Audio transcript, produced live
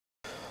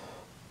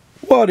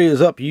What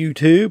is up,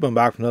 YouTube? I'm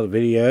back with another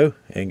video,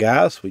 and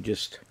guys, we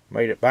just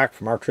made it back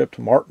from our trip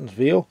to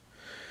Martinsville,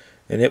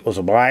 and it was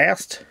a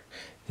blast.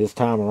 This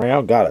time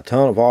around, got a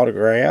ton of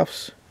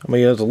autographs. I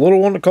mean, it was a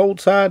little on the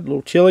cold side, a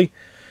little chilly,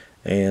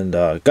 and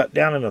got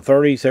down in the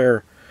 30s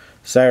there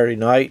Saturday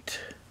night,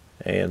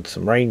 and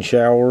some rain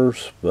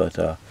showers. But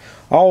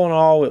all in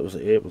all, it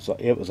was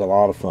a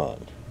lot of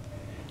fun.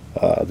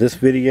 This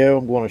video,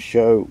 I'm going to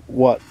show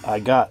what I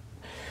got.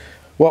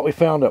 What we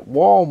found at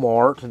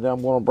Walmart, and then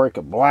I'm going to break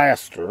a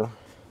blaster.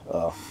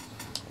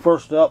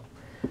 First up,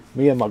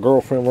 me and my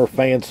girlfriend were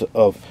fans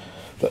of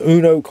the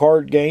Uno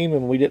card game,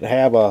 and we didn't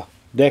have a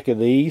deck of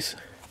these.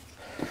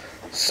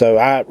 So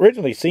I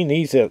originally seen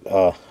these at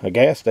a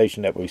gas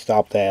station that we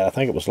stopped at. I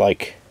think it was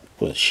like,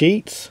 was it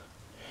Sheetz?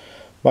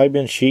 Might have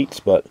been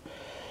Sheetz,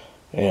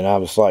 and I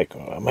was like,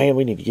 oh, man,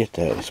 we need to get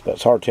those. But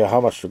it's hard to tell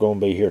how much they're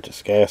going to be here at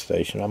this gas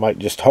station. I might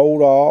just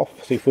hold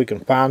off, see if we can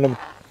find them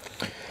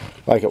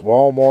like at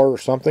Walmart or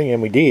something,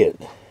 and we did.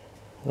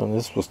 And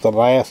this was the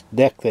last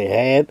deck they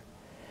had.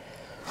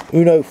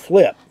 Uno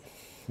Flip.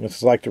 This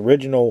is like the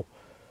original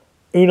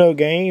Uno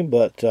game,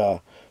 but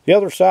the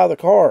other side of the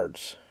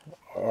cards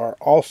are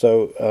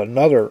also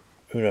another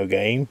Uno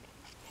game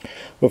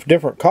with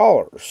different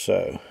colors.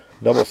 So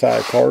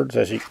double-sided cards,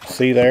 as you can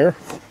see there.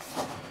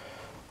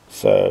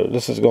 So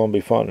this is going to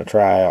be fun to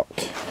try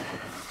out.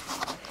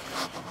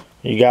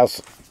 You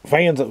guys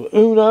fans of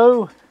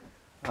Uno?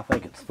 I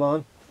think it's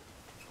fun.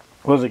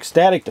 Was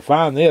ecstatic to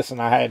find this,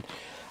 and I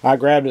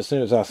grabbed it as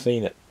soon as I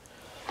seen it.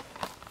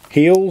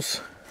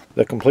 Heels,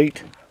 the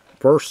complete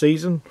first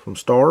season from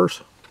Stars.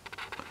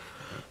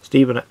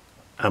 Stephen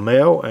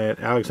Amell and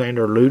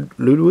Alexander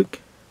Ludwig.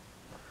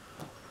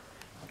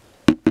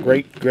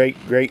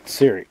 Great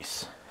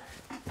series.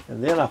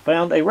 And then I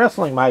found a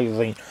wrestling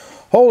magazine.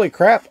 Holy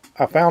crap,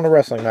 I found a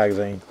wrestling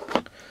magazine.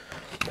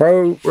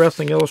 Pro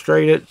Wrestling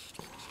Illustrated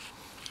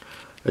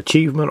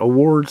Achievement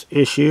Awards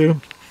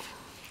issue.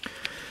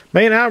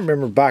 Man, I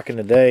remember back in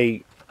the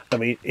day, I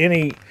mean,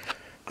 any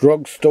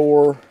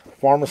drugstore,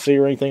 pharmacy,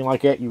 or anything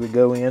like that you would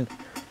go in,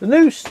 the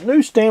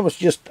newsstand was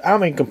just, I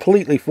mean,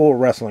 completely full of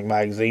wrestling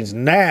magazines.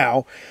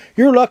 Now,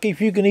 you're lucky if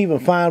you can even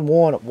find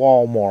one at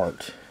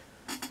Walmart.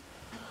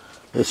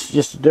 It's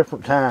just a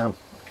different time.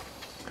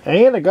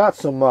 And I got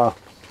some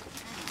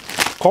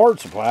card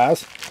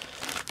supplies.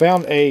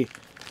 Found a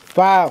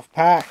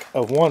 5-pack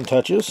of One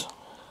Touches.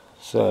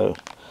 So,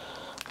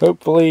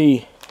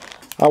 hopefully,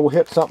 I will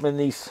hit something in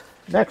these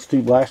next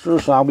two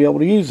blasters, so I'll be able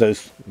to use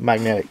those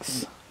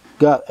magnetics.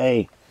 Got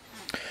a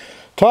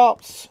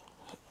Topps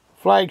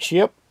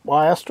flagship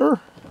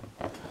blaster.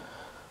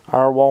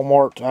 Our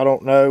Walmart, I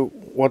don't know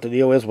what the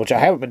deal is, which I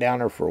haven't been down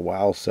there for a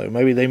while, so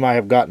maybe they might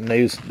have gotten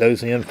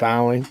those in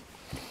finally.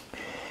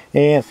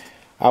 And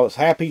I was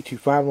happy to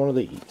find one of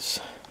these.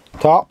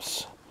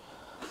 Topps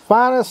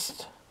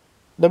Finest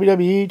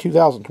WWE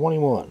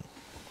 2021.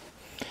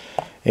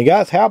 And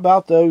guys, how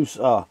about those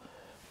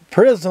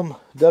Prism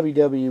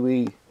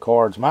WWE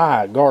cards?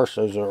 My gosh,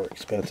 those are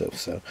expensive.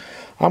 So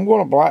I'm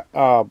going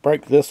to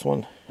break this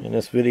one in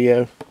this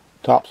video.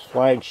 Topps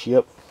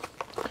flagship.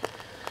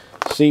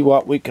 See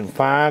what we can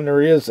find.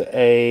 There is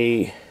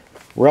a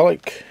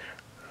relic,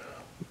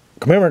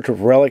 commemorative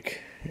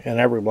relic in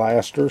every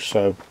blaster.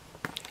 So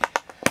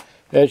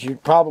as you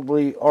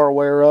probably are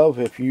aware of,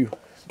 if you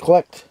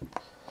collect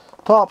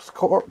Topps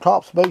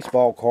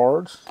baseball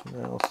cards,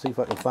 let's see if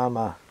I can find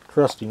my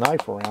trusty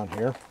knife around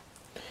here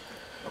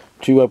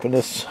to open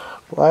this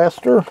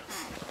blaster.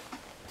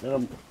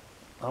 And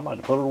I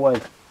might put it away.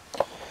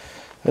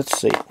 Let's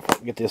see if I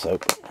can get this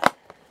open.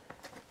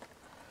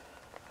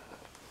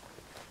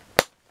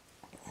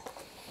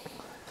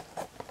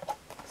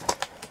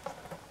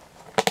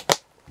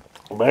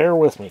 Bear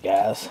with me,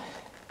 guys.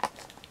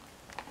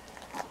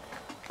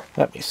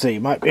 Let me see.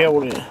 Might be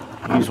able to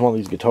use one of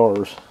these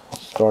guitars.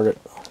 Start it.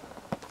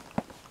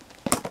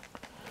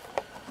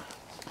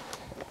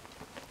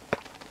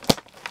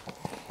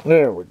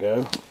 There we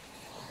go.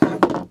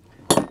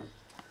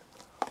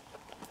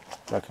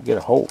 If I could get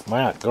a hold.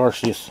 My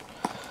gosh, this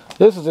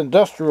is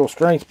industrial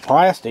strength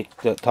plastic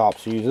that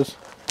Topps uses.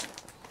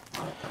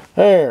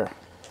 There.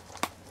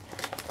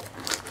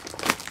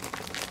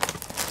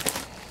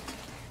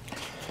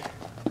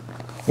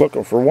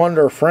 Looking for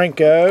Wander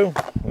Franco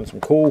and some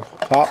cool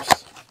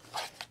Topps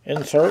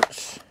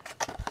inserts.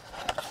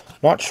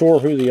 Not sure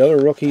who the other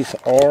rookies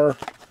are,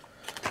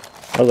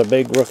 or the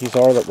big rookies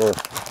are that we're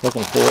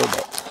looking for,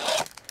 but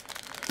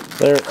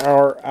there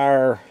are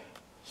our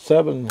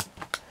 7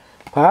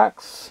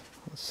 packs.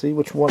 Let's see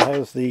which one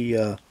has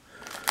the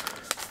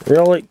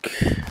relic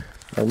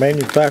or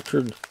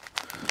manufactured.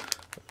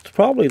 It's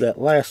probably that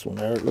last one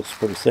there. It looks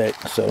pretty sick.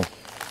 So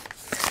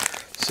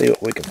let's see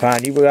what we can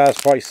find. You guys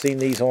probably seen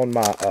these on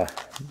my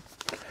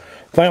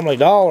Family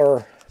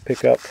Dollar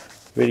pickup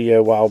video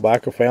a while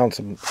back. I found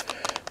some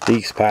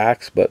these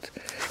packs, but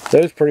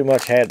those pretty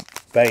much had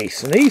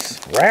base. And these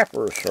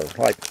wrappers are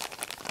like,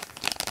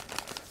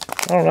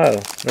 I don't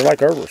know, they're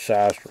like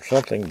oversized or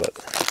something, but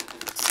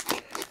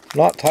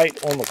not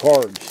tight on the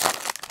cards.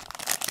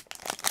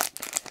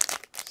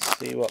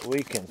 see what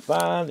we can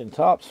find in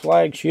Topps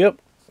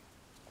flagship.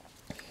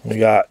 We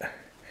got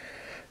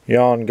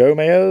Yan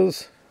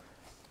Gomez,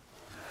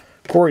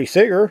 Corey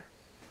Seager,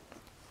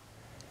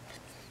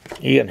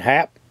 Ian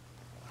Happ,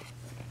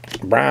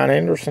 Brian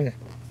Anderson,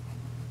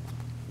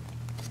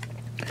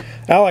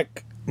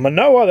 Alek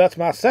Manoah. That's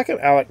my second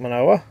Alek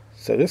Manoah,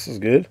 so this is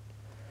good.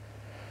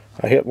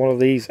 I hit one of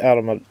these out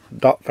of my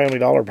Family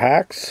Dollar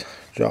packs.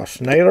 Josh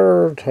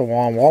Naylor,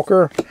 Tawan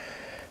Walker,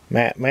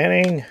 Matt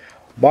Manning,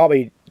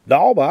 Bobby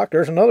Dahlbach.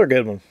 There's another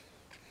good one.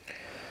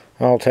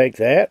 I'll take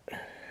that.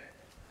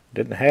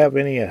 Didn't have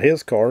any of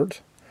his cards.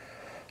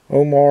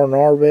 Omar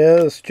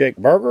Narvaez, Jake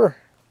Berger.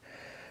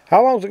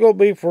 How long is it going to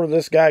be before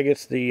this guy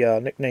gets the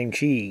nickname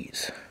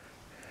Cheese?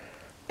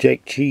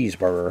 Jake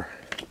Cheeseburger.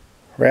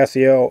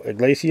 Raciel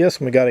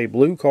Iglesias. We got a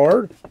blue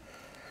card.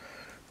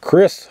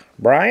 Chris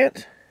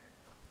Bryant.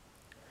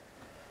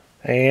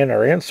 And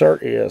our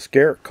insert is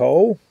Garrett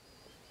Cole.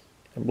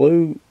 The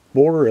blue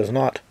border is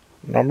not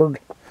numbered.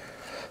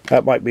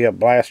 That might be a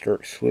Blaster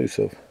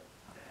exclusive.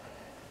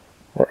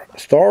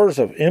 Stars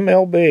of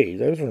MLB.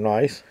 Those are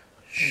nice.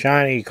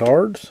 Shiny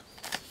cards.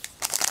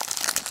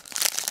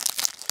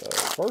 So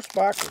first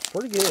pack is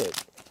pretty good.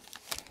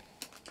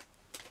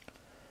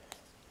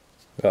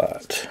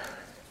 Got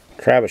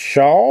Travis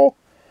Shaw.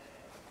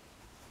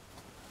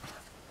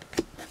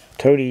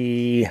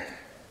 Tony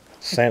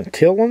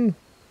Santillan.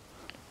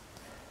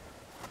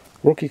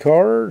 Rookie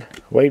card,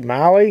 Wade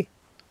Miley,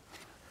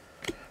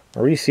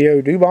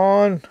 Mauricio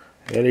Dubon,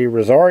 Eddie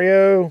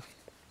Rosario,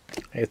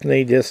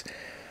 Anthony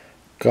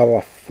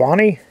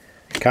Descalafani,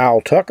 Kyle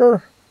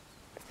Tucker,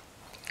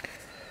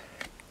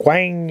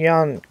 Kwang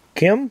Yan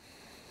Kim,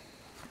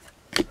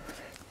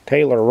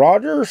 Taylor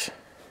Rogers,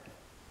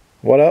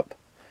 what up,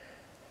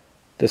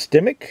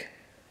 Dystemic,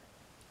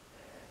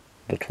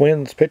 the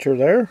Twins pitcher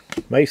there,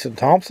 Mason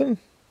Thompson,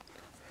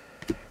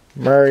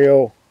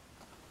 Mario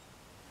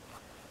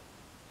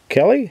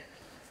Kelly,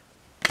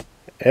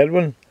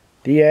 Edwin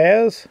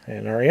Diaz,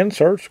 and our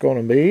insert's going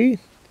to be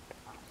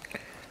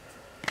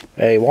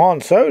a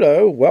Juan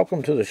Soto.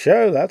 Welcome to the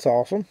show. That's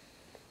awesome.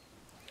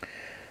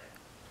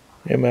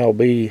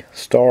 MLB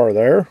star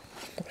there.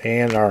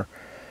 And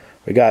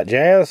we got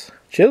Jazz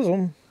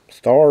Chisholm,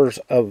 Stars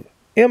of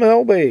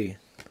MLB.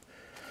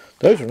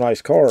 Those are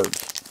nice cards,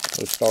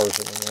 those Stars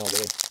of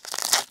MLB.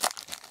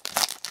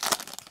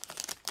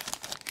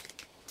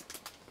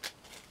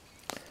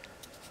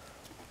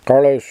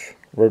 Carlos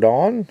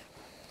Rodon,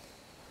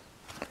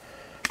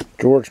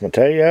 George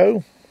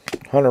Mateo,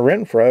 Hunter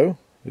Renfroe,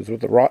 who's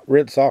with the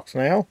Red Sox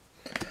now,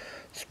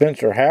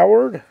 Spencer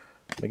Howard,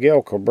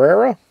 Miguel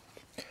Cabrera,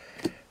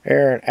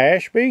 Aaron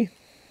Ashby,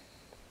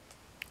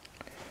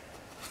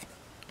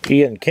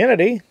 Ian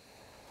Kennedy,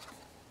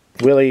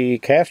 Willie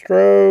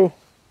Castro,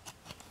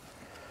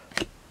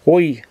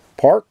 Hoy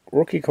Park,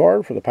 rookie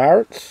card for the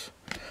Pirates,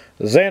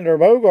 Xander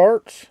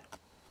Bogaerts,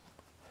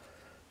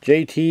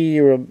 JT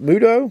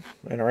Realmuto,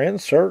 and our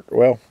insert,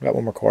 well, got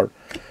one more card.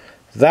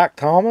 Zach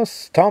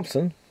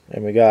Thompson,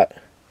 and we got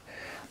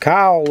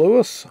Kyle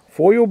Lewis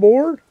foil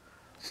board.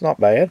 It's not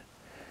bad.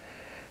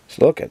 Let's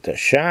look at the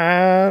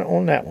shine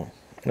on that one.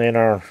 And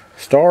our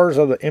Stars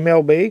of the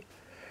MLB,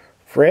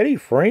 Freddie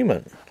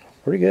Freeman.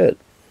 Pretty good.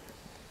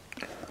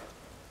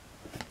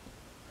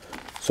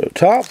 So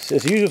Topps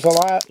is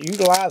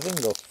utilizing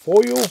the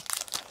foil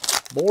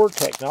board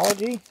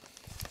technology.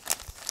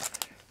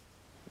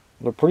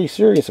 They're pretty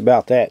serious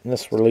about that in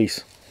this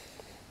release.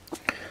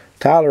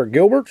 Tyler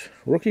Gilbert,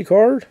 rookie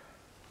card.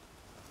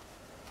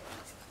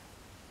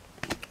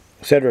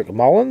 Cedric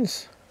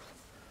Mullins.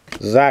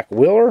 Zach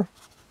Wheeler.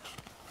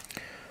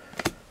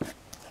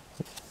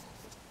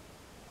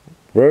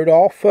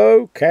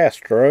 Rodolfo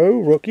Castro,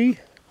 rookie.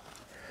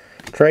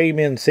 Trey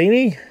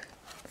Mancini.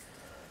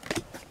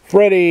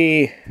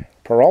 Freddie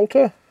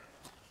Peralta.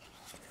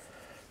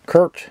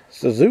 Kurt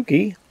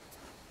Suzuki.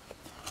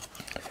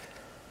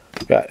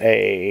 Got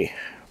a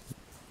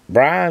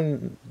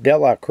Brian De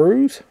La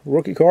Cruz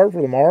rookie card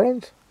for the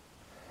Marlins.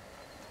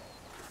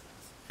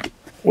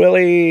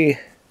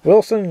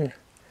 Wilson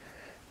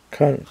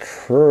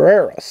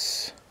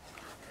Contreras.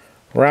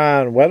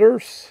 Ryan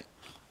Weathers.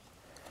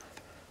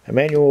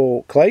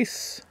 Emmanuel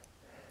Clace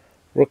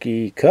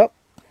rookie cup.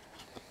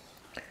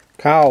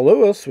 Kyle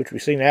Lewis, which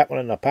we've seen that one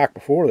in the pack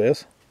before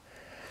this.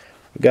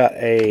 We got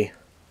a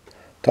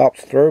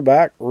Topps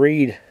throwback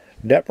Reed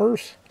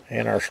Detmers.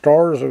 And our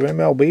Stars of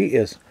MLB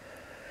is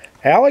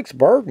Alex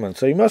Bergman.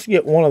 So you must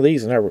get one of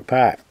these in every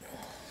pack.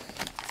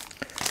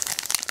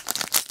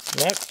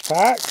 Next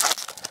pack.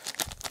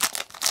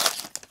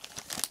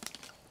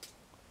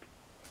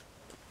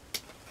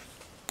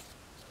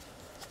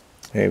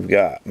 We've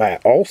got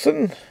Matt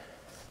Olson.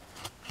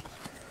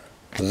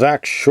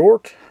 Zach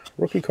Short,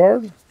 rookie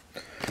card.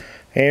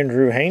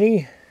 Andrew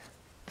Haney.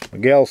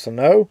 Miguel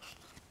Sano.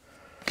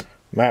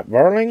 Matt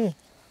Burling.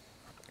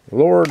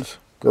 Lourdes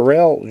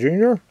Gurriel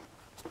Jr.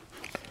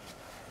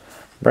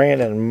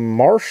 Brandon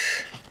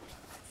Marsh.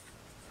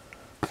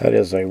 That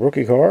is a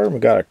rookie card. We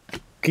got a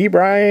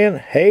Ke'Bryan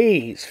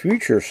Hayes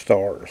Future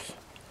Stars.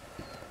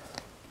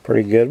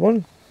 Pretty good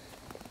one.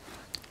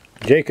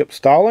 Jacob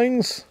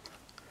Stallings.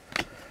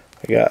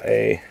 We got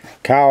a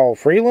Kyle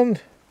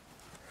Freeland.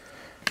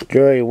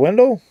 Joey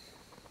Wendell.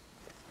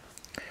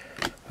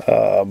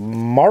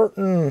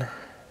 Martin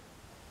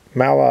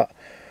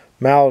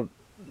Maldonado.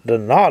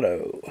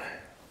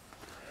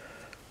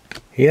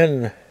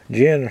 Yin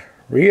Jin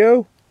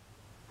Rio.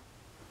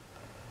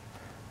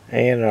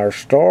 And our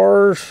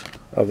stars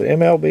of the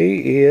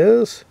MLB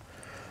is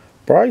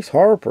Bryce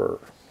Harper.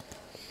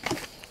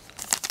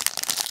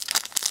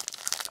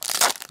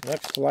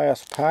 Next to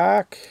last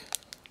pack.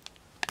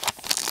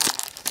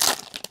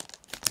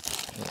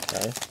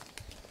 Okay.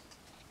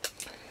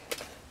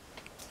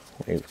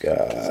 We've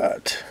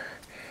got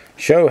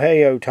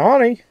Shohei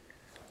Ohtani.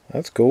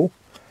 That's cool.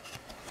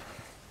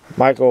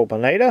 Michael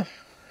Pineda.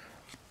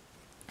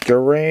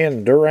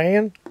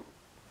 Duran.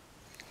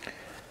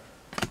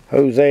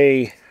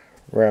 Jose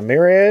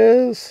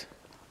Ramirez.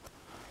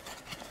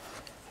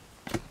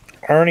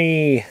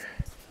 Ernie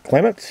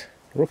Clements,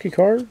 rookie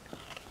card.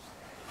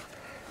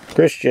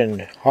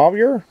 Christian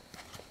Javier.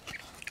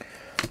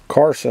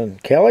 Carson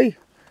Kelly.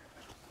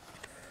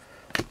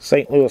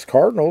 St. Louis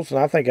Cardinals, and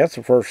I think that's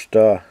the first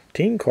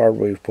team card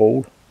we've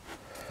pulled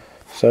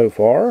so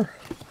far.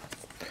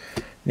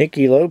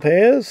 Nicky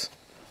Lopez.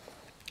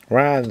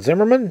 Ryan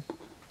Zimmerman.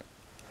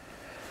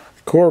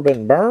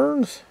 Corbin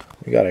Burns.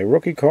 We got a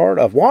rookie card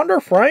of Wander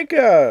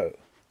Franco.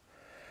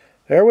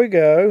 There we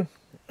go.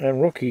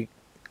 And rookie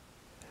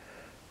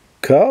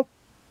cup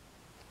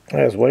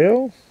as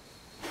well.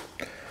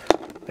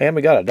 And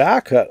we got a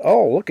die cut.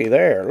 Oh, looky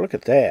there. Look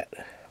at that.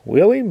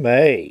 Willie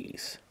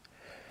Mays.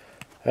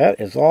 That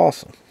is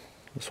awesome.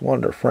 Let's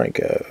Wander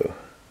Franco.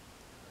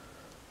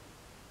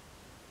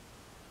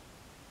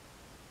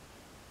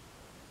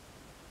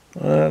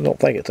 I don't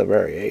think it's a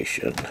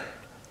variation.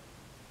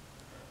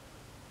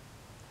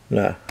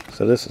 No.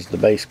 So this is the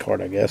base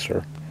card, I guess.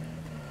 So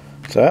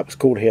that was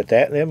cool to hit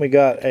that. And then we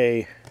got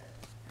a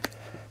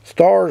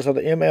Stars of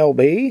the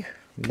MLB.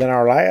 Then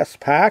our last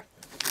pack.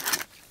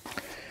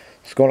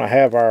 It's going to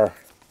have our,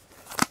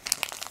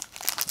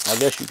 I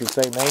guess you could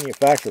say,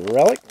 manufactured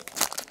relic.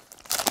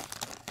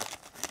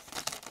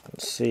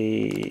 Let's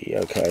see.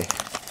 Okay.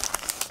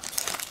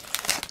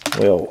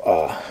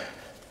 We'll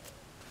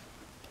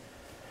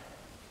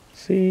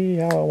see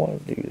how I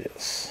want to do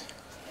this.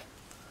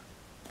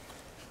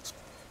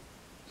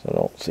 So I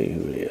don't see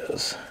who it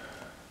is.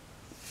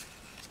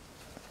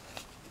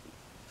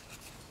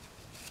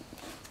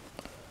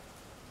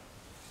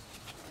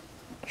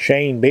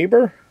 Shane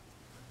Bieber.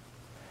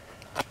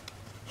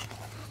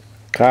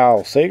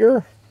 Kyle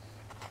Seager.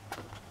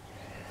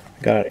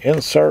 Got an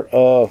insert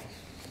of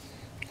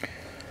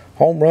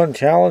Home Run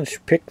Challenge.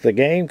 Pick the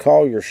game.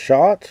 Call your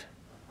shot.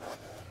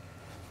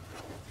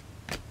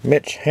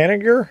 Mitch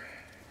Haniger.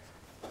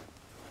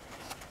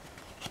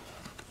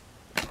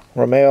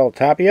 Ramel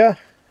Tapia.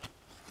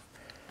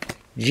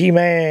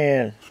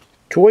 G-Man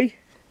Choi.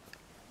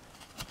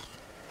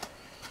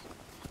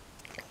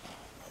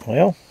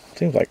 Well,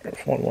 seems like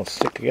this one wants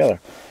to stick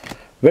together.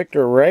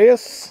 Victor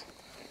Reyes.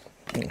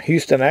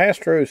 Houston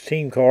Astros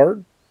team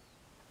card.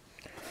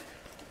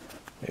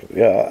 We've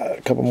got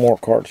a couple more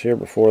cards here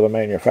before the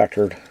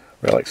manufactured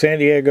relic. San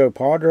Diego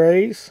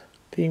Padres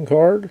team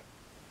card.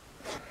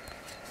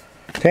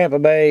 Tampa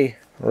Bay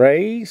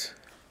Rays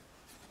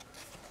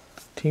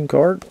team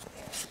card.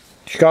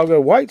 Chicago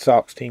White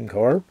Sox team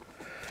card.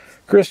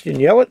 Christian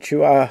Yelich,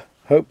 who I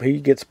hope he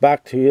gets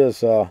back to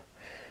his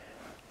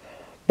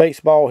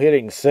baseball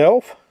hitting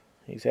self.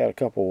 He's had a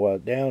couple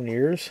down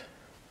years.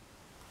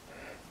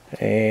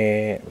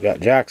 And we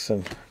got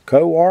Jackson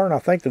Kowar, and I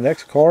think the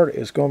next card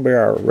is going to be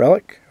our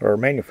relic, or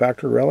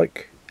manufactured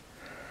relic.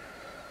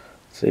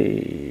 Let's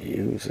see,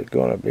 who's it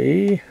going to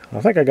be? I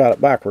think I got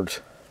it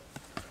backwards.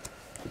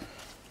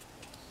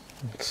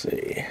 Let's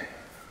see.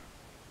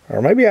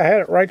 Or maybe I had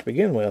it right to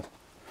begin with.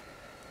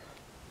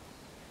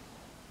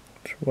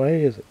 Which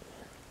way is it?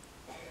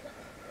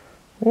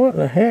 What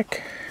the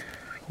heck?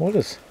 What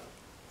is...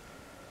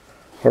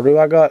 Or do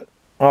I got...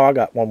 Oh, I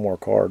got one more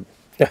card.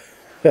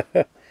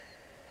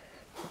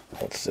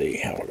 Let's see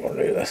how we're going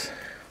to do this.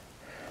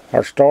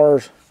 Our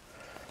stars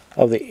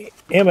of the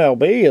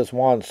MLB is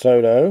Juan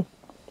Soto.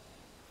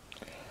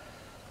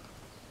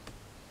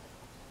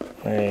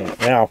 And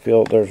now I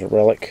feel there's a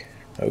relic.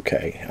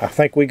 Okay, I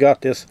think we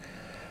got this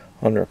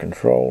under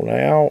control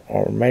now.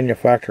 Our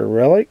manufactured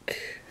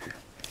relic.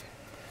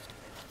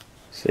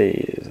 Let's see,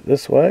 is it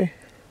this way?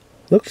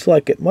 Looks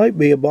like it might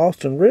be a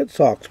Boston Red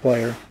Sox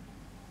player.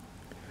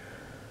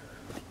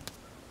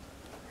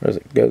 Or does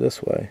it go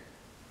this way?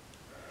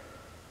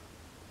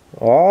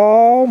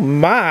 Oh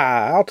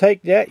my, I'll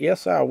take that.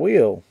 Yes, I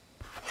will.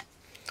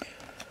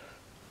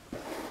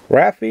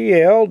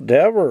 Rafael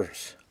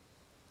Devers.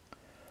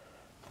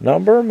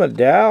 Number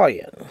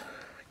medallion.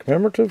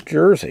 Commemorative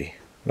jersey.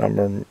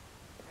 Number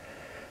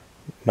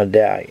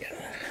medallion.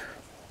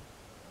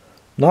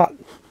 Not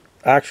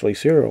actually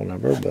serial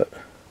number, but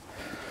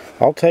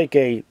I'll take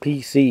a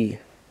PC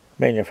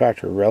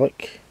manufactured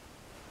relic.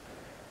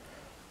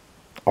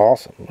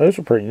 Awesome. Those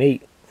are pretty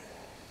neat.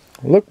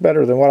 Look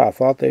better than what I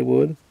thought they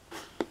would.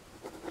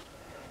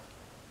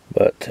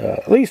 But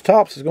at least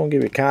Topps is going to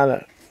give you kind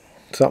of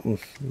something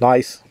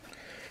nice,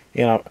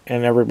 you know,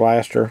 in every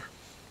blaster.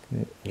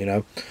 You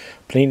know,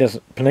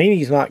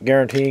 Panini's not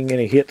guaranteeing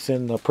any hits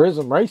in the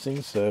Prism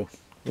Racing, so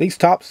at least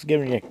Topps is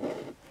giving you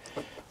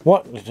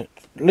what, at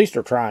least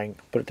they're trying,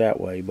 put it that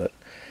way. But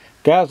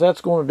guys,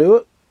 that's going to do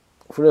it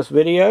for this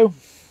video.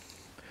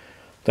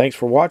 Thanks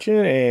for watching,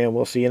 and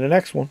we'll see you in the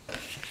next one.